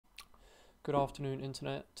Good afternoon,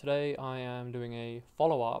 Internet. Today I am doing a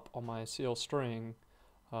follow-up on my cl-string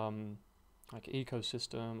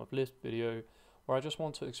ecosystem of Lisp video, where I just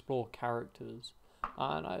want to explore characters.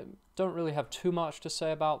 And I don't really have too much to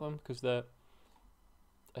say about them because they're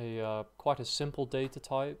quite a simple data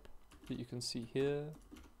type that you can see here.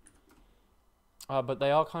 But they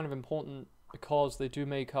are kind of important because they do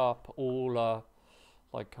make up all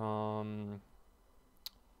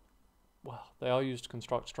well, they are used to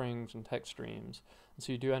construct strings and text streams, and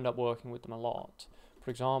so you do end up working with them a lot.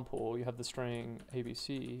 For example, you have the string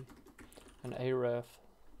ABC, and aref,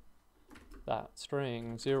 that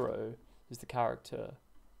string 0 is the character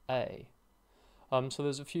A. So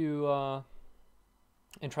there's a few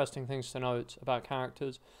interesting things to note about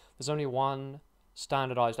characters. There's only one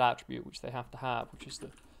standardized attribute which they have to have, which is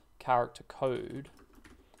the character code.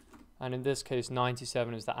 And in this case,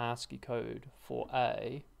 97 is the ASCII code for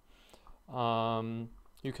A.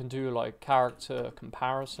 You can do like character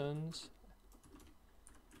comparisons,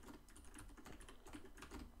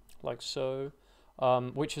 like so,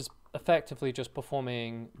 which is effectively just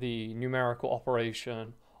performing the numerical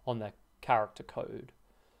operation on their character code.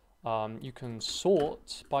 You can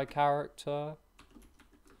sort by character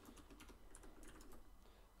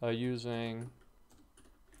using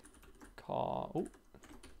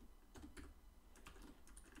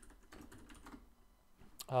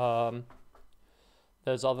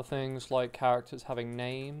there's other things like characters having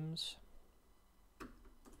names,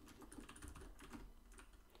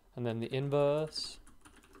 and then the inverse.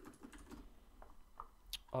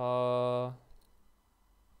 You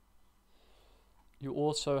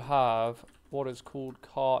also have what is called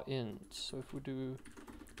cr-int. So if we do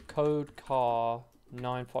code car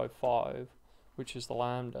 955, which is the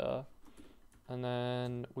lambda, and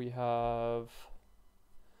then we have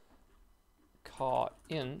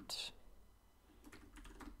cr-int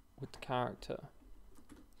with the character.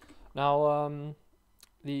 Now,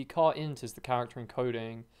 the cr-int is the character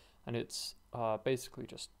encoding, and it's basically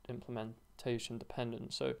just implementation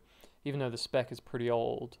dependent. So even though the spec is pretty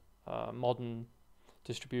old, modern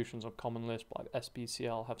distributions of Common Lisp like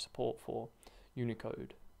SBCL have support for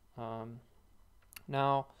Unicode.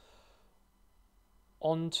 Now,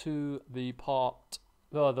 on to the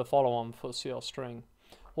follow-on for cl-string.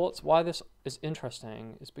 Why this is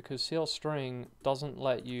interesting is because cl-string doesn't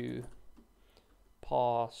let you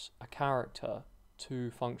pass a character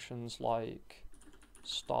to functions like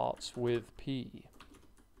starts with p,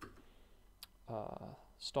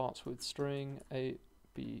 starts with string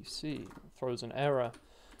ABC, throws an error.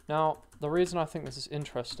 Now, the reason I think this is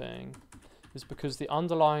interesting is because the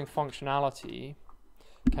underlying functionality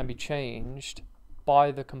can be changed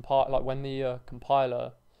by the compiler, like when the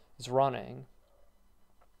compiler is running.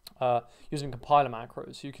 Using compiler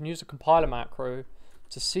macros. So you can use a compiler macro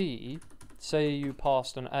to see, say you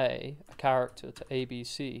passed a character to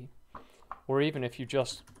ABC, or even if you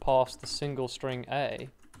just passed the single string A,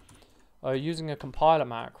 using a compiler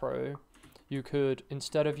macro, you could,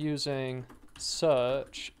 instead of using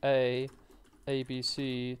search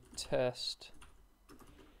ABC test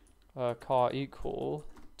car equal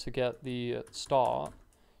to get the start,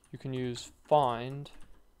 you can use find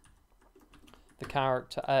the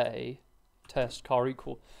character A test car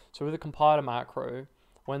equal. So with a compiler macro,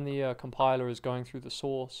 when the compiler is going through the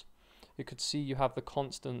source, it could see you have the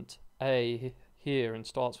constant A here and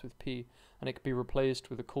starts with P, and it could be replaced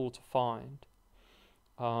with a call to find.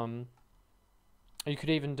 You could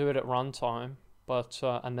even do it at runtime, but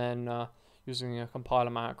and then using a compiler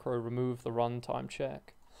macro, remove the runtime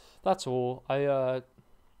check. That's all. I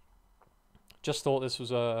just thought this was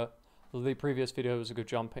the previous video was a good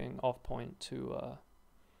jumping off point to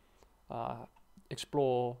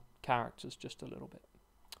explore characters just a little bit.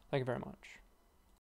 Thank you very much.